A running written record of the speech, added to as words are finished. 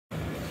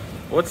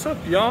What's up,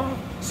 y'all?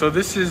 So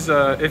this is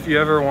if you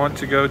ever want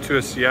to go to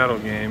a Seattle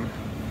game,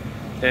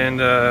 and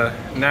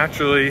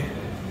naturally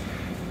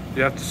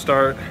you have to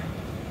start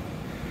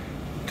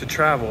to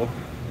travel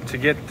to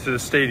get to the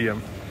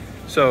stadium.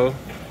 So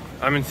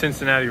I'm in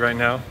Cincinnati right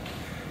now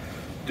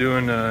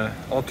doing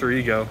alter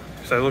ego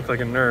because I look like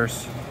a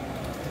nurse.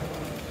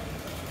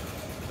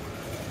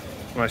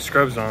 My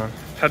scrubs on.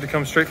 Had to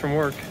come straight from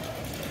work.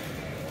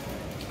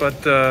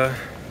 But then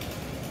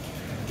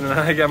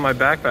I got my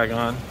backpack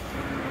on.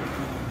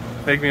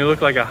 Make me look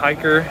like a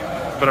hiker,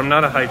 but I'm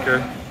not a hiker.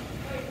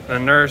 And a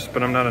nurse,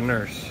 but I'm not a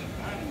nurse.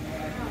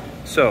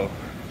 So,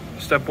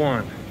 step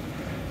one,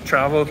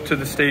 travel to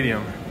the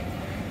stadium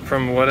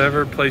from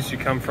whatever place you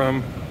come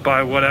from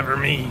by whatever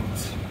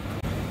means.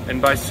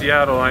 And by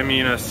Seattle, I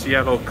mean a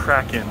Seattle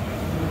Kraken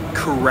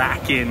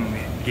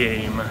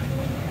game.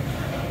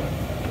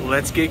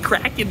 Let's get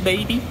cracking,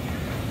 baby.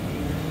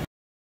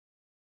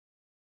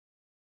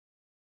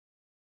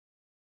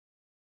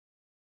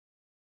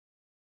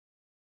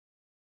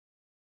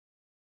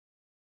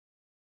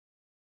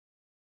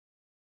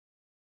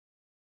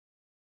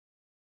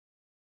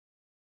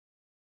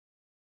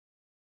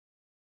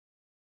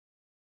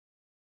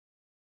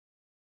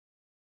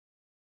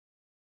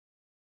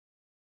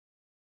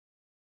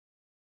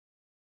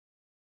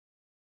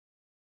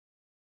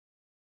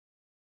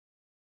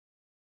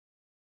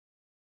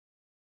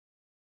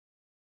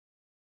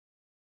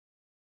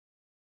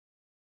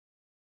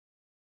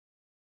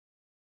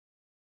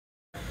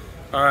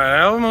 All right,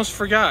 I almost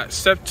forgot.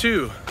 Step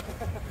two,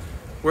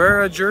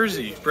 wear a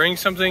jersey. Bring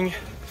something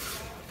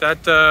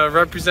that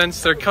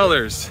represents their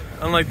colors,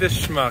 unlike this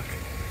schmuck.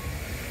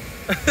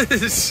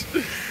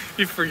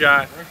 You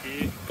forgot.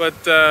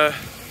 But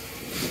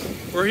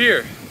we're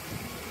here.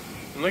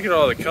 And look at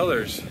all the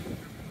colors.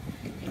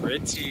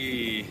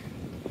 Pretty.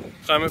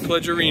 Climate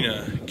Pledge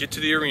Arena. Get to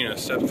the arena,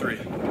 step 3.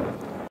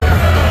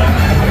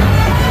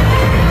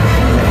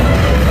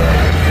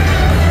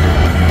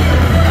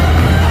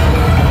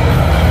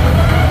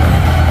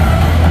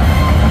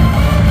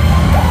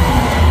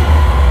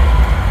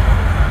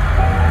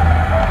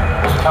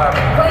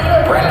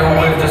 Brand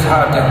new whip, just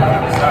hopped in.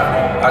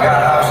 I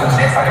got options.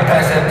 I can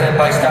pass that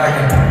by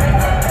stacking.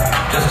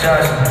 Just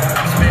Johnson.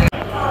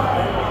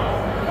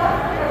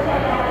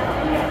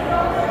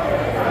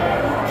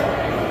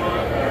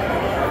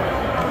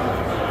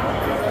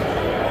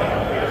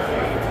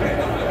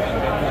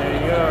 There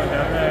you go,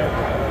 down there.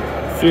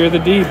 Fear the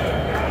deep.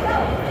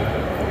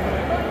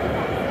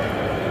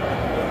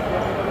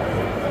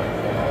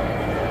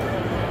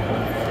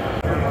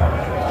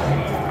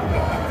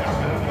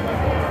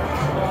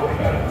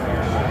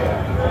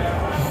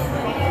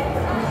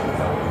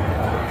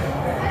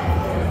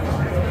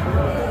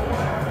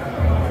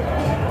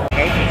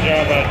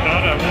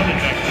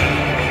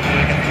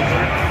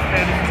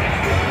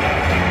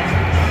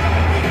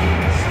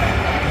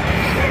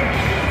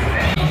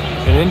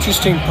 An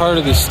interesting part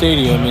of the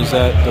stadium is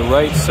that the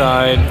right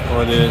side,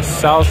 or the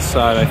south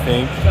side I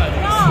think,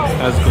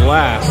 has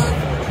glass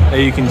that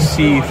you can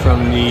see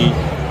from the,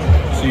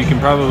 so you can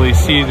probably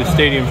see the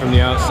stadium from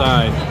the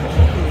outside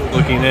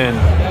looking in.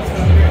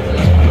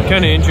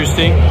 Kind of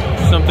interesting,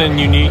 something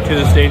unique to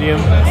the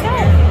stadium.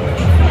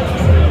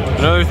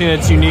 Another thing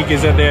that's unique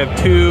is that they have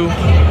 2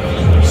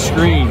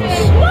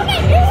 screens.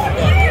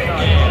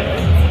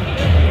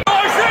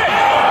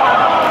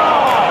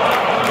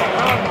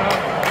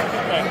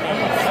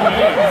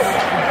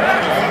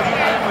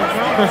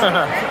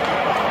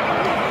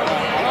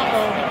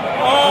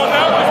 Oh,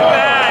 that was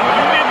bad.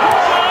 You didn't.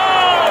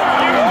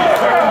 Oh, you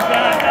deserved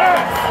that.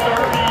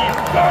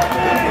 That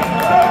was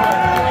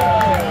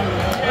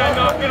yeah, I'm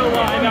not gonna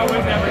lie, that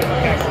was everything.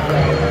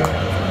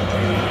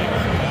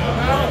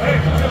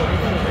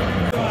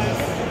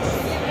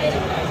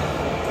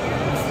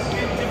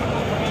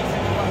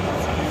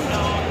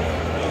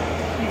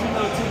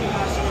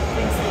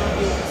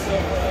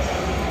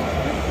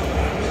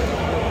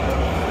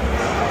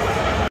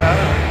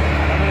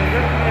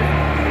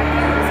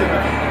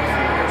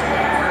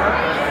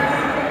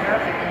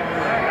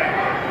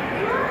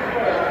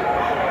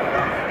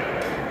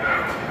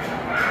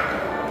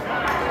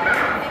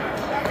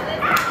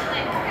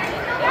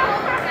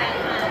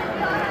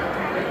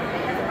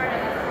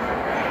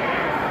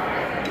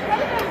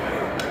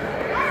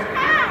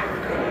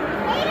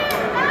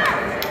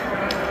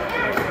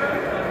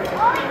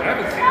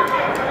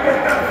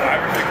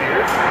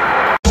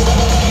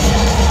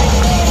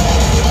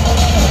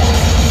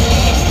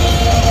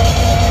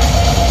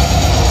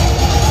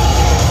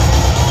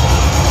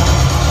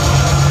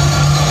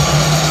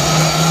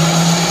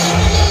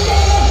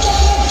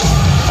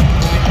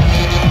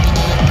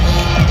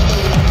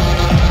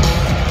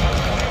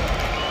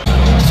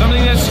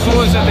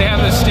 Is that they have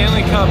the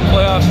Stanley Cup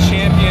playoff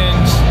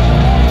champions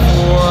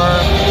for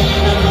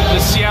the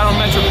Seattle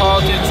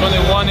Metropolitans when they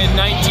won in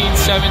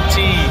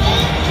 1917.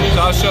 So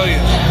I'll show you.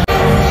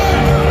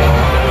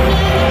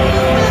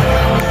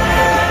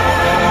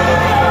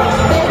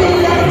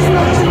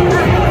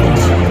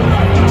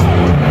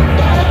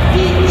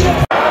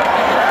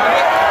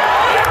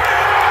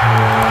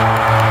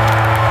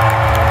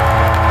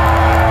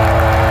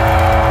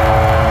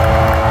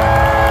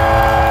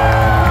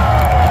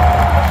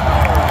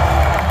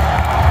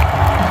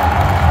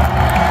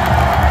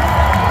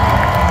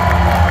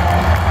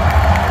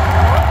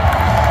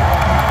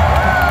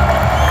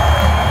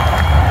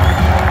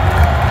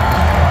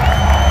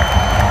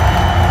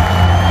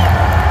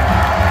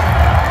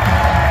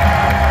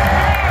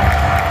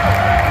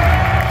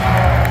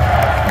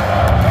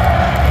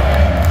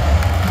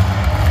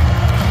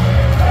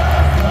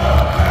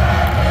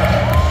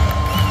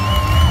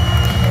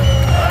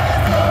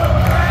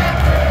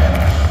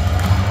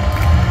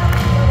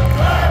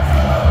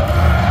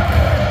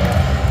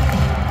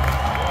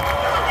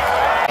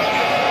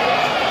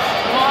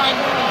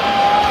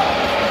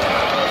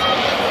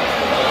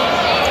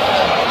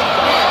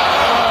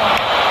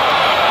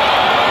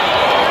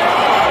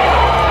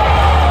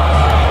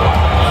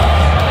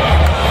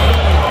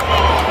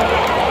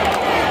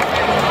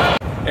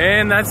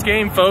 And that's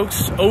game,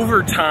 folks.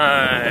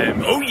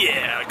 Overtime. Oh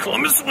yeah,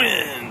 Columbus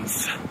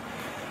wins.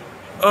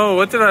 Oh,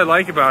 what did I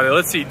like about it?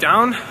 Let's see,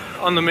 down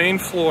on the main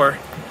floor,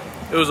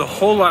 it was a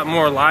whole lot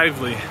more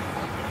lively.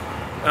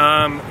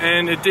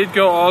 And it did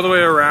go all the way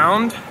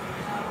around,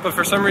 but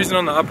for some reason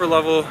on the upper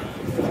level,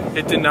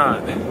 it did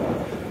not.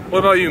 What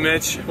about you,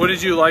 Mitch? What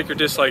did you like or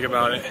dislike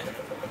about it?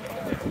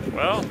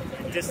 Well,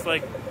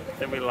 dislike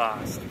that we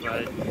lost,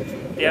 but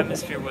the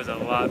atmosphere was a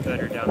lot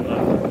better down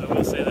low. I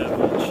will say that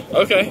much.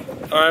 Okay.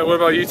 All right. What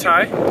about you,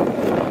 Ty?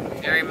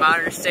 Very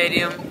modern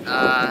stadium.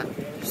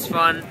 Just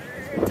fun.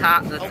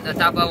 The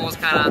top level was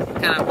kind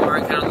of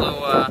boring, kind of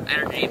low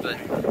energy, but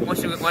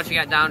once we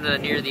got down to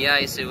near the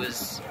ice, it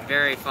was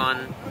very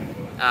fun.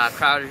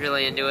 Crowd was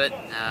really into it.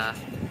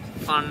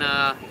 Fun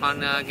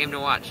game to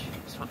watch.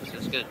 It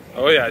was good.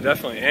 Oh yeah,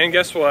 definitely. And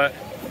guess what?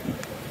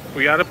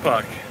 We got a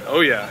puck.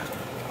 Oh yeah.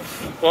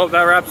 Well,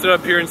 that wraps it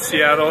up here in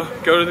Seattle.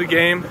 Go to the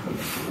game,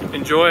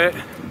 enjoy it,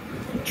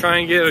 try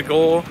and get a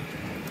goal,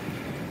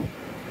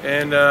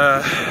 and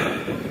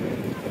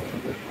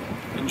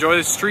enjoy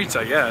the streets,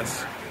 I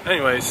guess.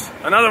 Anyways,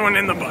 another one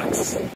in the books.